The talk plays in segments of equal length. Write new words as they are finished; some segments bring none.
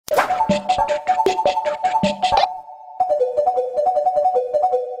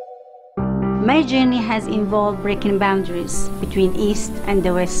My journey has involved breaking boundaries between East and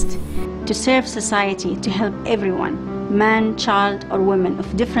the West to serve society, to help everyone, man, child, or woman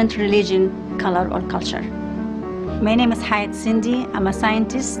of different religion, color, or culture. My name is Hayat Sindi. I'm a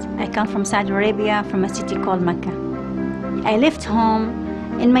scientist. I come from Saudi Arabia, from a city called Mecca. I left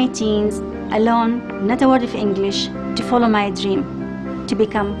home in my teens, alone, not a word of English, to follow my dream, to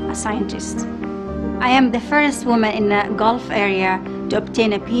become a scientist. I am the first woman in the Gulf area to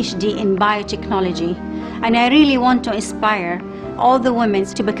obtain a PhD in biotechnology, and I really want to inspire all the women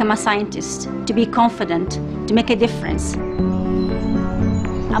to become a scientist, to be confident, to make a difference.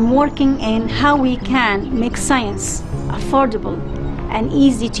 I'm working in how we can make science affordable and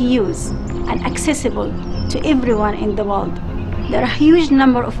easy to use and accessible to everyone in the world. There are a huge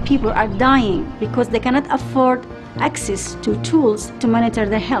number of people are dying because they cannot afford access to tools to monitor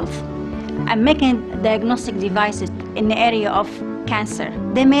their health. I'm making diagnostic devices in the area of cancer.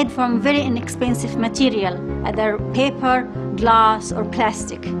 They're made from very inexpensive material, either paper, glass, or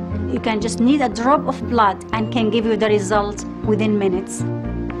plastic. You can just need a drop of blood and can give you the result within minutes.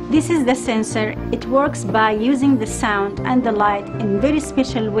 This is the sensor. It works by using the sound and the light in a very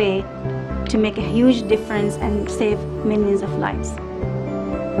special way to make a huge difference and save millions of lives.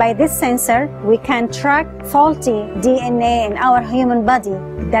 By this sensor, we can track faulty DNA in our human body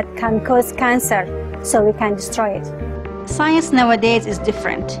that can cause cancer, so we can destroy it. Science nowadays is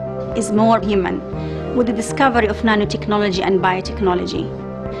different, is more human, with the discovery of nanotechnology and biotechnology.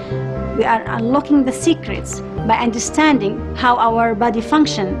 We are unlocking the secrets by understanding how our body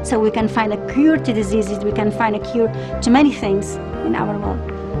functions, so we can find a cure to diseases, we can find a cure to many things in our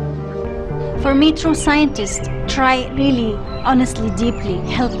world. For me, true scientists try really, honestly, deeply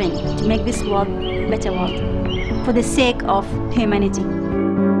helping to make this world a better world for the sake of humanity.